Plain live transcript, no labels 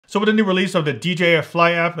So with the new release of the DJI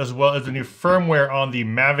Fly App, as well as the new firmware on the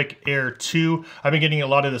Mavic Air 2, I've been getting a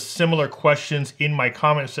lot of the similar questions in my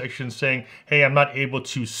comment section saying, hey, I'm not able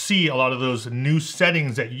to see a lot of those new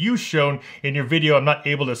settings that you've shown in your video. I'm not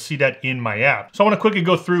able to see that in my app. So I want to quickly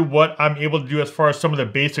go through what I'm able to do as far as some of the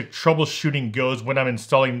basic troubleshooting goes when I'm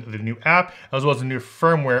installing the new app, as well as the new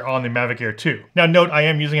firmware on the Mavic Air 2. Now note, I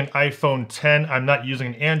am using an iPhone 10. I'm not using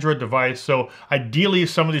an Android device. So ideally,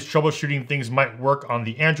 some of these troubleshooting things might work on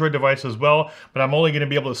the Android device as well, but I'm only going to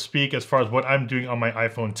be able to speak as far as what I'm doing on my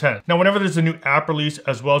iPhone 10. Now, whenever there's a new app release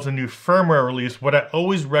as well as a new firmware release, what I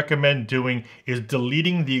always recommend doing is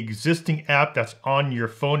deleting the existing app that's on your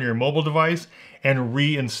phone or your mobile device and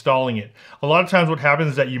reinstalling it. A lot of times what happens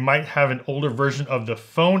is that you might have an older version of the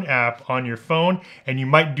phone app on your phone, and you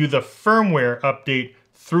might do the firmware update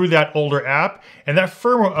through that older app, and that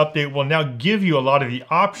firmware update will now give you a lot of the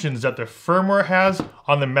options that the firmware has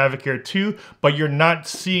on the Mavic Air 2, but you're not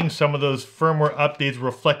seeing some of those firmware updates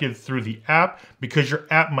reflected through the app because your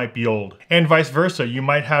app might be old. And vice versa, you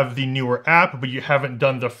might have the newer app, but you haven't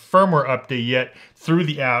done the firmware update yet through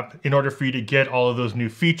the app in order for you to get all of those new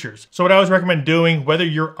features. So what I always recommend doing, whether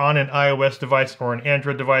you're on an iOS device or an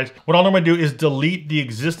Android device, what I'll normally do is delete the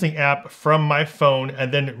existing app from my phone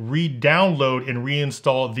and then re-download and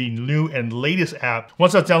reinstall the new and latest app.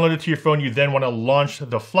 Once that's downloaded to your phone, you then want to launch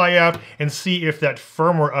the Fly app and see if that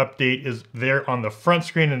firmware update is there on the front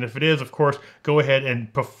screen. And if it is, of course, go ahead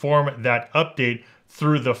and perform that update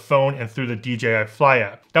through the phone and through the DJI Fly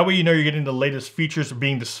app. That way you know you're getting the latest features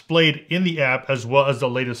being displayed in the app, as well as the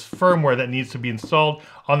latest firmware that needs to be installed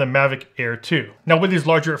on the Mavic Air 2. Now with these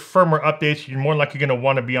larger firmware updates, you're more likely going to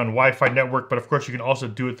want to be on Wi-Fi network, but of course you can also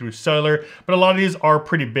do it through cellular. But a lot of these are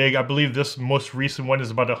pretty big. I believe this most recent one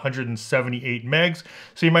is about 178 megs.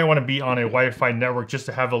 So you might want to be on a Wi-Fi network just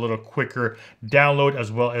to have a little quicker download as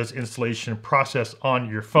well as installation process on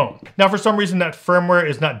your phone. Now for some reason that firmware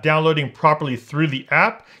is not downloading properly through the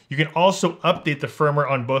app, you can also update the firmware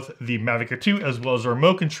on both the Mavic Air 2 as well as the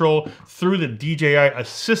remote control through the DJI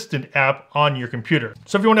Assistant app on your computer.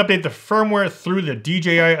 So if you want to update the firmware through the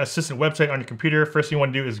DJI Assistant website on your computer, first thing you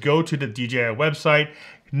want to do is go to the DJI website,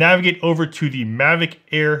 navigate over to the Mavic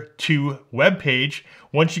Air 2 webpage.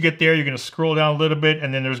 Once you get there, you're going to scroll down a little bit,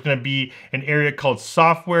 and then there's going to be an area called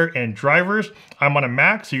software and drivers. I'm on a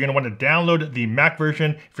Mac, so you're going to want to download the Mac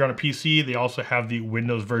version. If you're on a PC, they also have the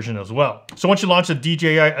Windows version as well. So once you launch the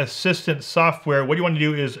DJI Assistant software, what you want to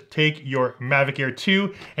do is take your Mavic Air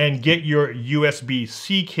 2 and get your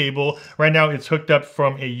USB-C cable. Right now, it's hooked up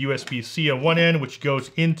from a USB-C on one end, which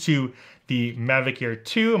goes into the Mavic Air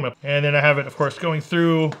 2. And then I have it, of course, going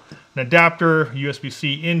through an adapter,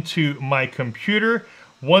 USB-C into my computer.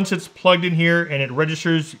 Once it's plugged in here and it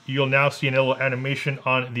registers, you'll now see a little animation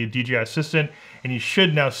on the DJI Assistant, and you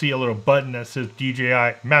should now see a little button that says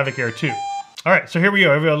DJI Mavic Air 2. All right, so here we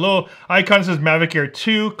go. We have a little icon that says Mavic Air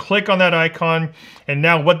 2. Click on that icon, and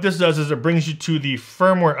now what this does is it brings you to the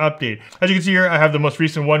firmware update. As you can see here, I have the most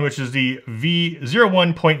recent one, which is the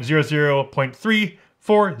V01.00.340.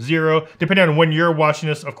 Depending on when you're watching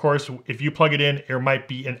this, of course, if you plug it in, there might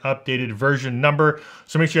be an updated version number.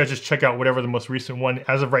 So make sure you guys just check out whatever the most recent one.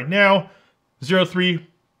 As of right now,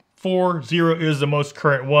 0340 is the most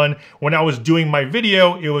current one. When I was doing my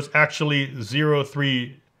video, it was actually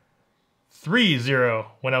 0330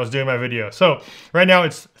 when I was doing my video. So right now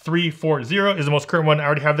it's 340 is the most current one. I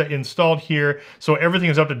already have that installed here. So everything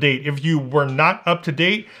is up to date. If you were not up to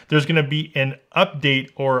date, there's gonna be an update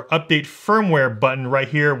or update firmware button right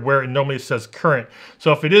here where it normally says current.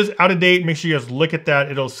 So if it is out of date, make sure you guys look at that.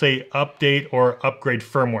 It'll say update or upgrade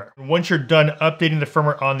firmware. Once you're done updating the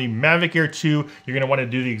firmware on the Mavic Air 2, you're gonna wanna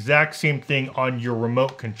do the exact same thing on your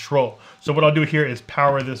remote control. So what I'll do here is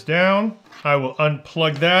power this down. I will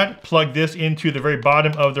unplug that, plug this into the very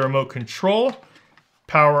bottom of the remote control,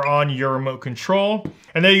 power on your remote control,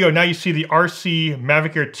 and there you go. Now you see the RC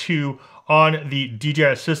Mavic Air 2 on the DJI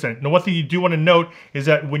Assistant. Now one thing you do want to note is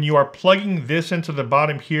that when you are plugging this into the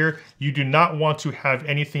bottom here, you do not want to have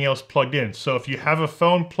anything else plugged in. So if you have a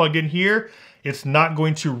phone plugged in here, it's not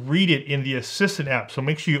going to read it in the Assistant app. So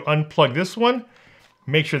make sure you unplug this one,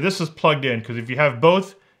 make sure this is plugged in, because if you have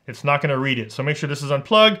both, it's not going to read it. So make sure this is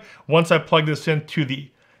unplugged. Once I plug this into the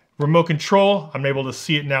remote control, I'm able to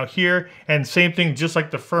see it now here. And same thing, just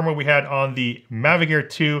like the firmware we had on the Mavic Air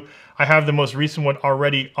 2, I have the most recent one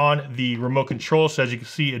already on the remote control. So as you can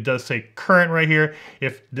see, it does say current right here.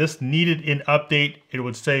 If this needed an update, it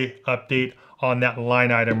would say update on that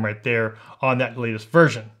line item right there on that latest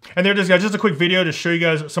version. And there it is, guys, just a quick video to show you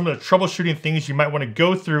guys some of the troubleshooting things you might want to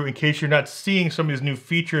go through in case you're not seeing some of these new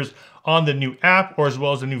features on the new app, or as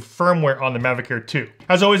well as the new firmware on the Mavic Air 2.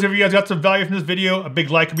 As always, if you guys got some value from this video, a big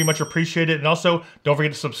like would be much appreciated. And also, don't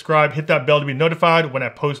forget to subscribe, hit that bell to be notified when I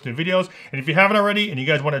post new videos. And if you haven't already and you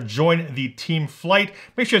guys want to join the Team Flight,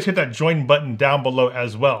 make sure to hit that join button down below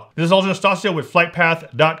as well. This is also Anastasia with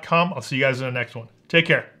FlytPath.com. I'll see you guys in the next one. Take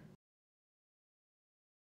care.